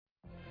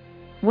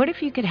What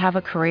if you could have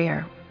a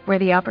career where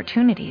the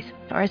opportunities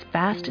are as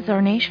vast as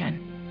our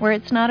nation, where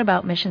it's not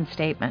about mission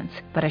statements,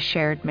 but a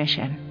shared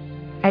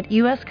mission? At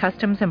U.S.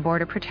 Customs and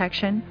Border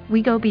Protection,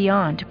 we go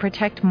beyond to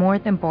protect more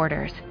than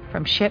borders,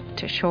 from ship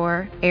to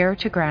shore, air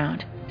to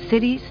ground,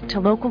 cities to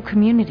local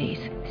communities.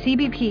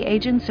 CBP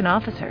agents and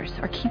officers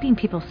are keeping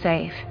people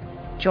safe.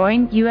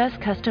 Join U.S.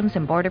 Customs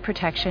and Border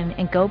Protection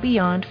and go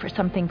beyond for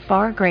something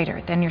far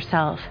greater than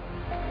yourself.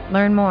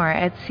 Learn more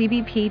at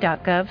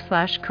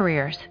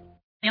cbp.gov/careers.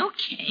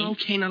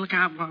 Okay, now look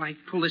out while I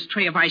pull this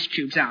tray of ice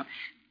cubes out.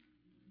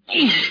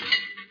 Gee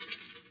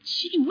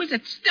whiz,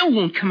 it still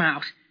won't come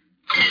out.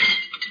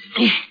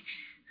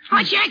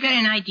 Archie, I got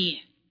an idea.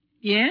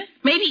 Yeah?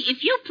 Maybe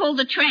if you pulled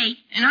the tray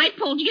and I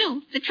pulled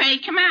you, the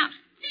tray'd come out.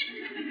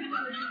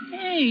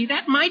 Hey,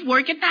 that might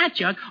work at that,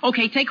 Jug.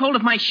 Okay, take hold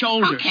of my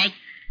shoulder. Okay.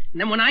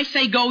 And then when I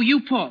say go,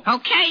 you pull.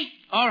 Okay.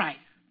 All right.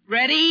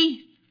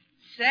 Ready,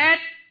 set,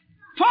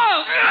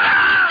 pull!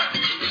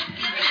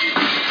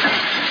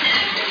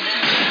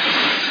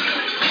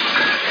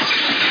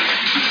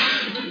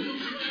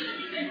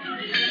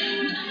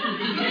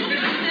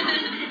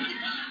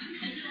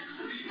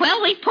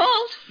 Well, we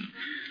pulled.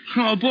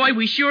 Oh, boy,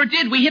 we sure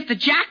did. We hit the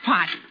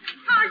jackpot.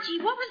 Archie,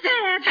 what was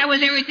that? That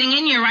was everything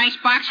in your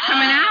icebox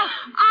coming out.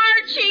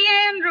 Archie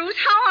Andrews,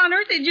 how on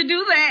earth did you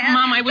do that?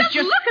 Mom, I was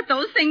just... look at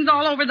those things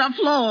all over the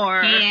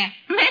floor. Yeah,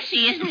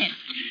 messy, isn't it?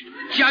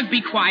 Jug,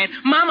 be quiet.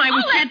 Mom, I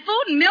was... All that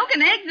food and milk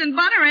and eggs and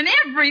butter and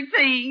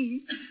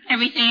everything.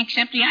 Everything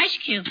except the ice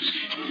cubes.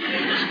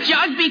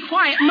 Jug, be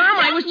quiet. Mom,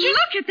 I was just...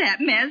 Look at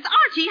that mess.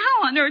 Archie,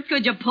 how on earth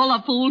could you pull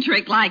a fool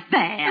trick like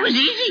that? It was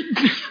easy.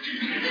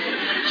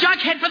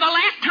 Jughead, for the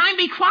last time,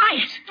 be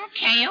quiet.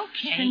 Okay.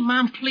 Hey,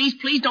 Mom, please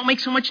don't make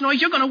so much noise.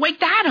 You're going to wake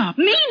Dad up.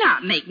 Me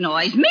not make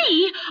noise.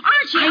 Me?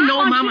 Archie, I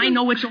know, Mom, I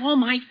know it's all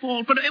my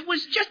fault, but it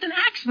was just an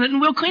accident,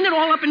 and we'll clean it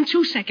all up in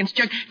 2 seconds.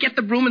 Jug, get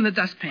the broom and the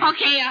dustpan.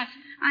 Okay,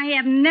 I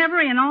have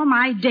never in all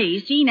my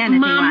days seen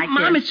anything like this.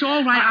 Mom, it's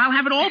all right. I'll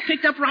have it all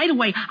picked up right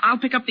away. I'll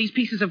pick up these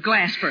pieces of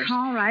glass first.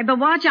 All right, but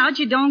watch out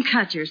you don't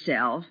cut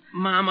yourself.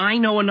 Mom, I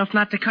know enough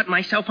not to cut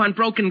myself on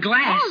broken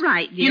glass. All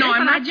right, dear. You know,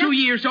 I'm not 2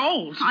 years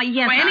old. Oh,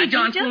 yes, Well, any Archie,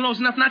 darn fool knows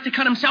enough not to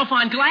cut himself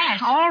on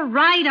glass. All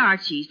right,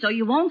 Archie, so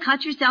you won't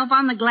cut yourself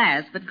on the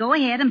glass, but go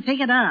ahead and pick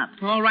it up.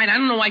 All right, I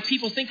don't know why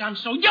people think I'm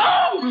so... Yo!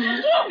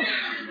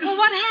 Well,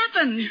 what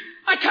happened?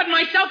 I cut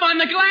myself on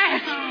the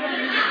glass.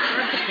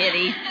 For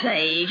pity's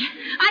sake.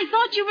 I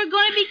thought you were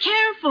going to be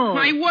careful.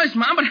 I was,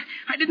 Mom, but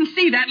I didn't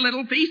see that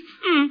little piece.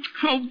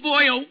 Oh,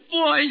 boy.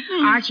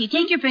 Archie,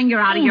 take your finger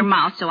out of your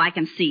mouth so I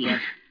can see it.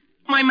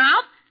 My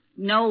mouth?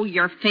 No,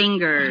 your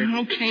finger.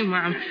 Okay,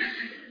 Mom.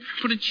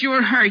 But it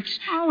sure hurts.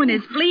 Oh, and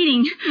it's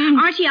bleeding.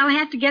 Archie, I'll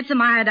have to get some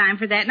iodine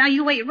for that. Now,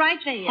 you wait right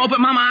there. Oh, but,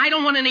 Mama, I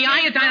don't want any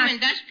iodine. Broom and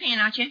dustpan,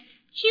 Archie.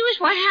 She was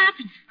what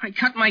happened? I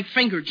cut my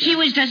finger,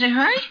 Jug. Does it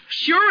hurt?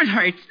 Sure it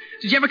hurts.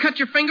 Did you ever cut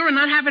your finger and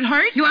not have it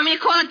hurt? You want me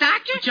to call a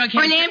doctor? Jughead.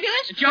 Or an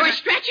ambulance? Or a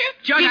stretcher?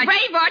 Be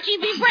brave, Archie,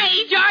 be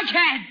brave.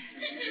 Jughead!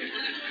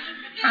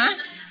 Huh?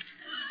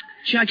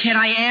 Jughead,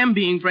 I am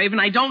being brave, and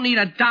I don't need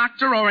a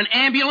doctor or an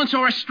ambulance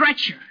or a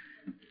stretcher.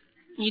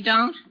 You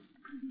don't?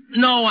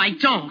 No, I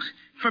don't.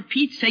 For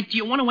Pete's sake, do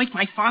you want to wake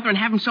my father and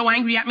have him so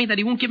angry at me that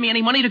he won't give me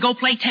any money to go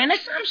play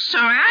tennis? I'm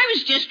sorry. I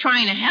was just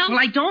trying to help. Well,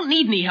 I don't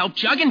need any help,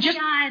 Jug, and just...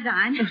 The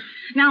iodine.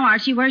 Now,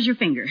 Archie, where's your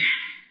finger?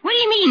 What do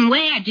you mean,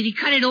 where? Did he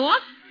cut it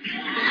off?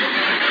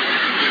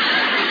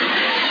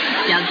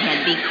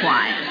 Jughead, be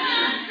quiet.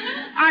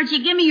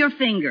 Archie, give me your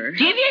finger.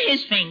 Give you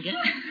his finger.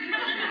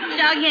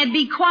 Jughead,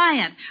 be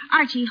quiet.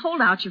 Archie, hold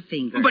out your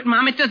finger. But,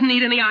 Mom, it doesn't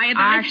need any iodine.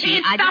 Archie,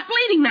 It stopped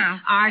bleeding now.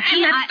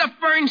 Archie, and that's to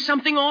burn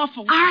something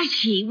awful.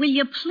 Archie, will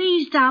you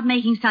please stop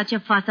making such a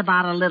fuss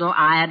about a little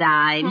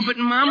iodine? Oh, but,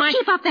 Mom, you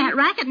keep up that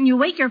racket and you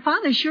wake your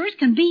father sure as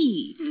can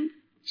be.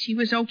 She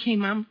was okay,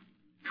 Mom.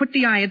 Put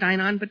the iodine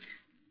on, but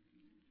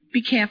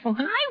be careful,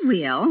 huh? I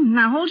will.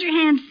 Now, hold your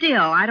hand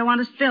still. I don't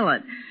want to spill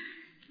it.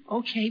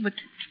 Okay, but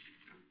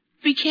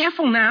be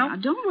careful now. Now,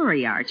 don't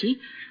worry, Archie.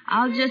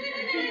 I'll just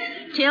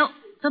tilt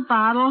the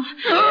bottle.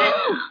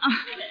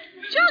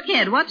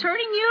 Jughead, what's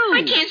hurting you?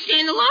 I can't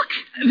stand the look.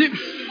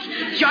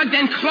 Jug,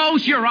 then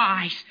close your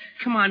eyes.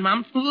 Come on,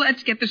 Mom.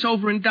 Let's get this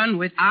over and done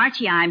with.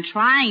 Archie, I'm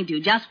trying to.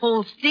 Just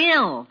hold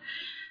still.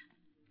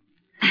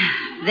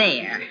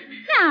 There.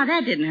 Now,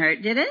 that didn't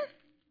hurt, did it?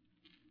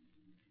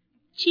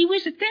 Gee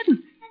whiz, it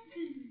didn't.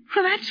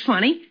 Well, that's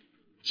funny.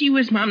 Gee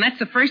whiz, Mom, that's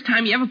the first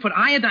time you ever put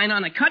iodine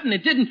on a cut and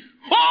it didn't...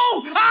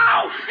 Oh!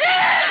 Ow!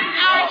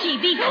 Archie,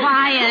 be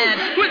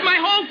quiet. With my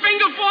whole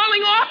finger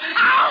falling off?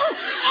 Ow!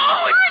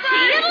 Oh, it's...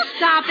 Archie, it'll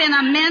stop in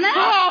a minute.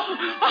 Oh,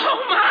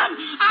 Mom!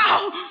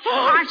 Ow!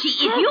 Oh, Archie,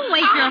 if you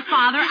wake your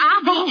father,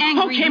 I'll be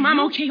angry. Okay, Mom,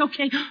 okay.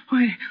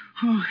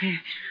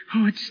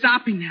 Oh, it's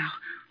stopping now.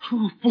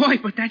 Oh, boy,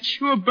 but that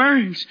sure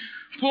burns.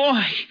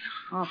 Boy.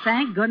 Oh,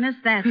 thank goodness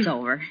that's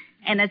over.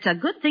 And it's a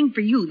good thing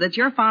for you that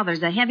your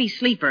father's a heavy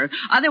sleeper.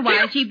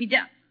 Otherwise, he'd be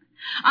down.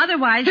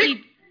 Otherwise,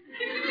 he'd...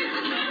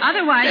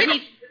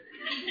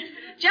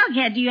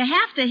 Jughead, do you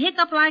have to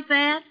hiccup like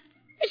that?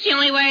 It's the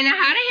only way I know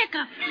how to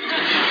hiccup.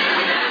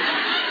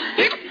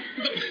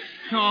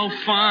 Oh,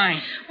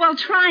 fine. Well,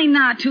 try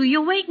not to.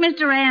 You'll wake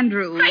Mr.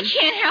 Andrews. I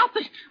can't help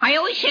it. I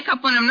always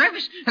hiccup when I'm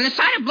nervous, and the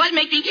sight of blood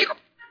makes me hiccup.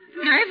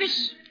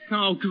 Nervous.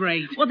 Oh,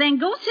 great. Well, then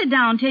go sit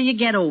down till you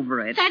get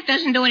over it. That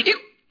doesn't do anything.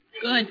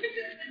 Good.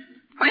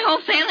 My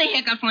whole family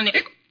hiccups when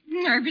they're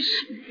nervous.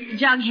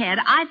 Jughead,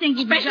 I think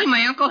you... Especially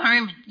my Uncle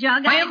Herman.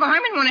 My Uncle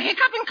Herman won a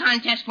hiccuping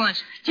contest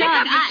once.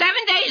 Hiccup for 7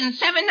 days and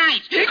 7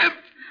 nights.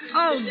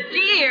 Oh,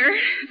 dear.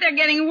 They're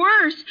getting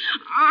worse.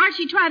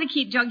 Archie, try to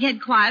keep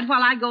Jughead quiet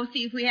while I go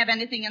see if we have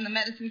anything in the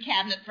medicine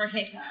cabinet for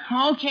hiccups.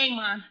 Okay,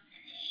 Mom.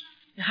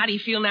 How do you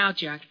feel now,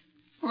 Jug?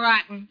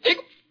 Rotten.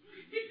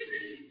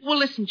 Well,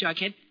 listen,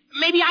 Jughead.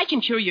 Maybe I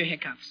can cure your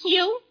hiccups.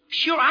 You?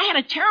 Sure, I had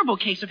a terrible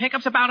case of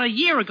hiccups about a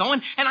year ago,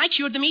 and I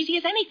cured them easy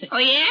as anything. Oh,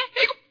 yeah?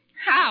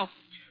 How?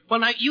 Well,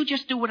 now, you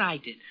just do what I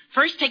did.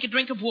 First, take a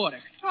drink of water.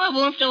 Oh, it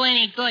won't do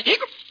any good.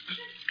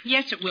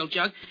 Yes, it will,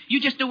 Jug. You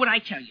just do what I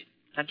tell you.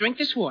 Now, drink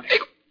this water.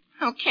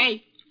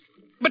 Okay.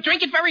 But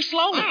drink it very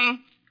slowly. Mm-mm.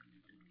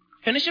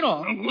 Finish it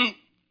all. Mm-hmm.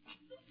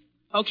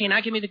 Okay, now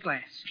give me the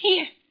glass.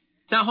 Here.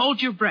 Now, hold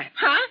your breath.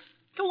 Huh?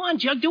 Go on,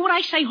 Jug. Do what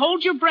I say.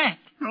 Hold your breath.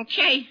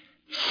 Okay.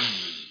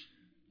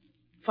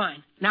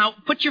 Fine. Now,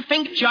 put your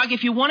finger... Jug,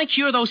 if you want to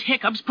cure those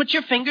hiccups, put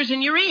your fingers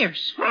in your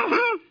ears.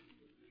 Mm-hmm.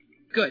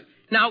 Good.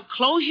 Now,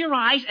 close your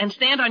eyes and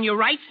stand on your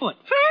right foot.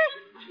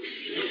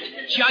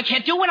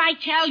 Jughead, do what I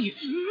tell you.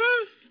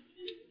 Mm-hmm.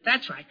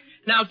 That's right.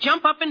 Now,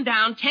 jump up and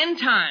down 10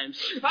 times.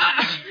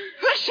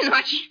 Listen,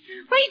 Archie.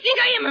 What do you think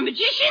I am, a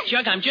magician?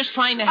 Jug, I'm just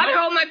trying to I've been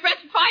help. holding my breath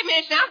for 5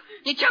 minutes now.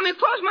 You tell me to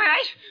close my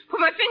eyes, put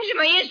my fingers in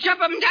my ears,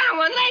 jump up and down on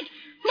one leg.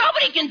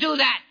 Nobody can do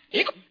that.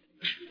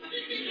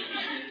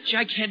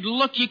 Jughead,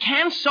 look, you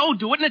can so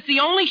do it, and it's the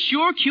only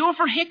sure cure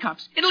for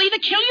hiccups. It'll either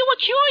kill you or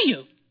cure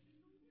you.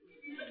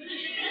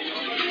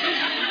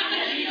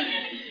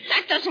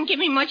 That doesn't give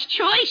me much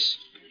choice.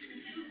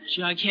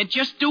 Jughead,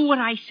 just do what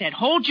I said.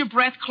 Hold your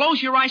breath,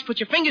 close your eyes, put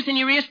your fingers in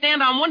your ears,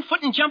 stand on one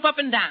foot, and jump up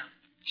and down.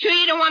 Sure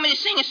you don't want me to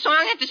sing a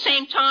song at the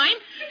same time?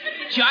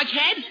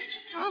 Jughead?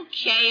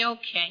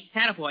 Okay.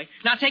 Attaboy.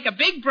 Now take a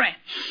big breath.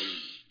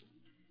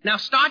 Now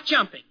start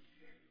jumping.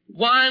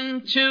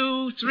 1,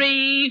 2,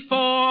 3,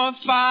 4,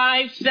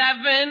 5,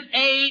 7,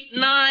 8,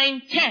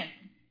 9, 10.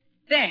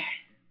 There.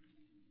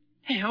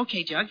 Hey,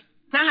 okay, Jug.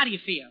 Now how do you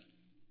feel?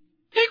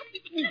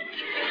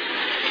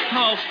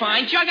 Oh,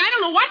 fine. Jug, I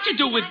don't know what to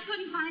do with... I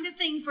couldn't find a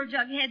thing for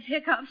Jughead's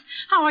hiccups.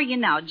 How are you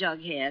now,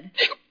 Jughead?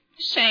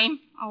 Same.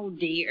 Oh,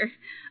 dear.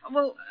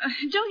 Well,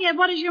 Jughead,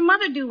 what does your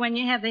mother do when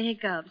you have the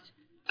hiccups?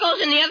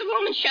 Goes in the other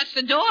room and shuts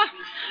the door.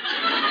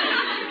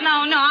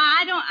 No,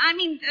 I don't. I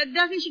mean,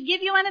 doesn't she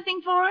give you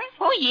anything for it?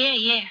 Oh,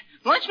 yeah.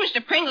 Once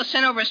Mr. Pringle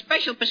sent over a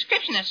special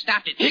prescription that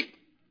stopped it.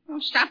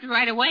 Stopped it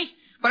right away.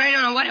 But I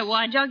don't know what it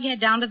was. Jughead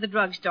down to the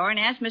drugstore and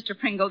asked Mr.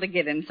 Pringle to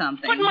give him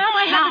something. But, Mom,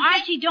 I Now,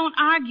 haven't... Archie, don't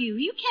argue.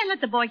 You can't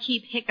let the boy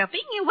keep hiccuping.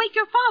 You'll wake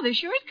your father,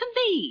 sure as can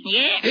be.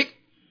 Yeah.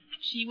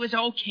 She was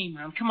okay,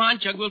 Mom. Come on,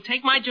 Jug. We'll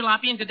take my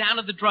jalopy and go down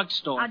to the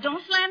drugstore. Now,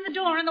 don't slam the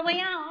door on the way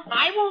out.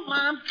 I won't,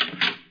 Mom.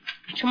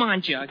 Come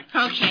on, Jug.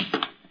 Okay.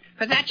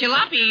 But that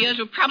jalopy of yours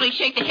will probably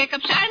shake the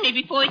hiccups out of me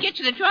before we get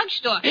to the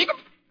drugstore.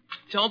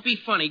 Don't be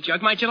funny,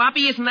 Jug. My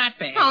jalopy isn't that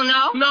bad. Oh,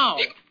 no? No.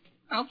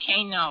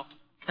 Okay, no.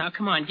 Now,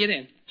 come on, get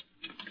in.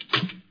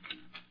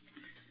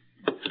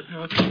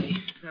 Okay.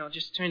 Now,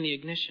 just turn the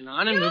ignition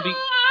on and we'll be... Archie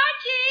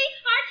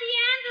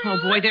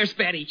Andrews. Oh, boy, there's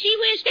Betty. Gee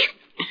whiz.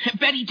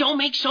 Betty, don't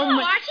make so Hello,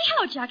 much... Archie.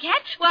 Hello,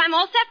 Jughead. Well, I'm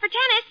all set for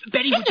tennis.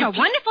 Betty, Isn't would it you a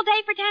wonderful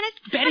day for tennis?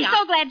 Betty, I'm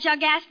so glad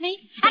Jug asked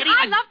me. Betty, and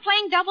I love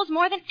playing doubles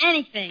more than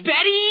anything.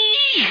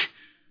 Betty!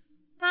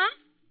 Huh?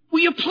 Will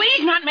you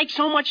please not make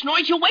so much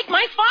noise? You'll wake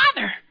my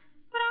father.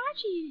 But,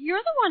 Archie, you're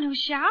the one who's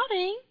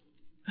shouting.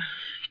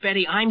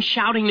 Betty, I'm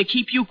shouting to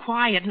keep you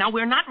quiet. Now,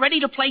 we're not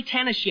ready to play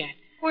tennis yet.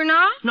 We're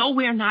not? No,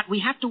 we're not. We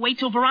have to wait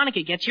till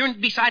Veronica gets here,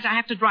 and besides, I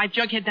have to drive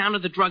Jughead down to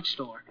the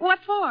drugstore. What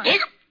for?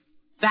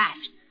 That.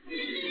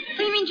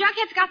 So you mean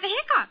Jughead's got the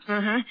hiccups?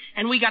 Uh-huh.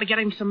 And we got to get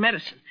him some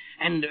medicine.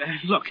 And,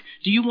 look,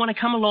 do you want to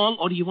come along,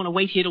 or do you want to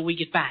wait here till we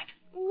get back?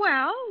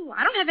 Well,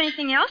 I don't have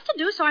anything else to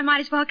do, so I might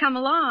as well come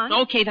along.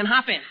 Okay, then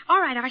hop in. All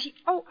right, Archie.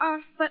 Oh,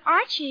 but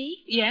Archie,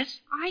 Yes?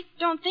 I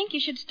don't think you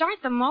should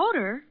start the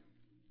motor.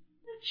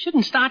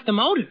 Shouldn't start the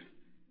motor.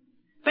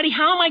 Betty,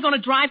 how am I going to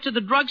drive to the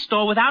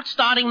drugstore without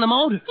starting the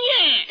motor?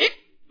 Yeah.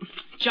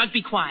 Jug,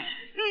 be quiet.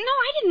 No,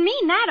 I didn't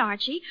mean that,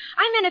 Archie.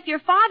 I meant if your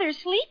father's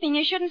sleeping,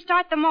 you shouldn't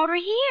start the motor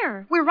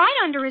here. We're right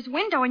under his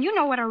window, and you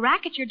know what a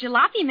racket your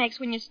jalopy makes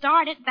when you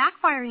start it,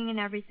 backfiring and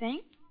everything.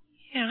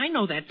 Yeah, I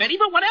know that, Betty,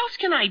 but what else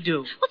can I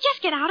do? Well,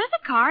 just get out of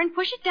the car and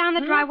push it down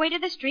the driveway to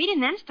the street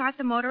and then start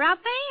the motor out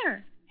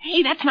there.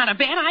 Hey, that's not a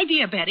bad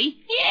idea, Betty.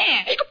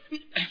 Yeah.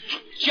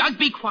 Jug,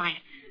 be quiet.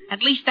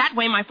 At least that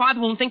way my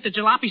father won't think the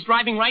jalopy's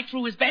driving right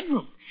through his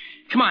bedroom.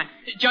 Come on,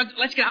 Jug,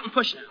 let's get out and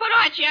push now. But,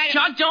 Archie,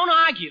 Jug, don't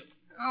argue.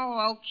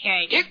 Oh,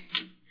 okay.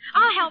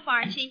 I'll help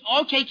Archie.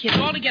 Okay, kids,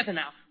 all together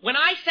now. When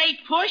I say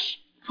push,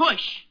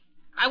 push.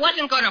 I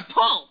wasn't going to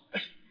pull.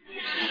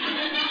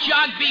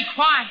 Jug, be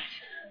quiet.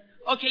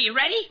 Okay, you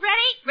ready?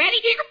 Ready?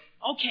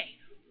 Okay.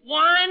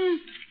 1,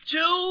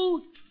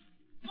 2,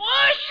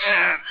 push!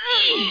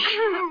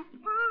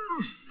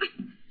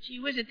 Gee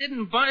whiz, it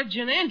didn't budge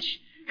an inch.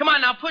 Come on,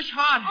 now push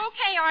hard.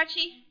 Okay,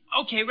 Archie.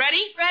 Okay, ready?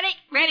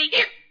 Ready.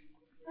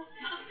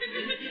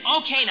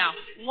 Okay, now.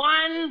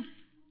 1,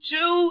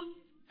 2,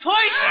 push!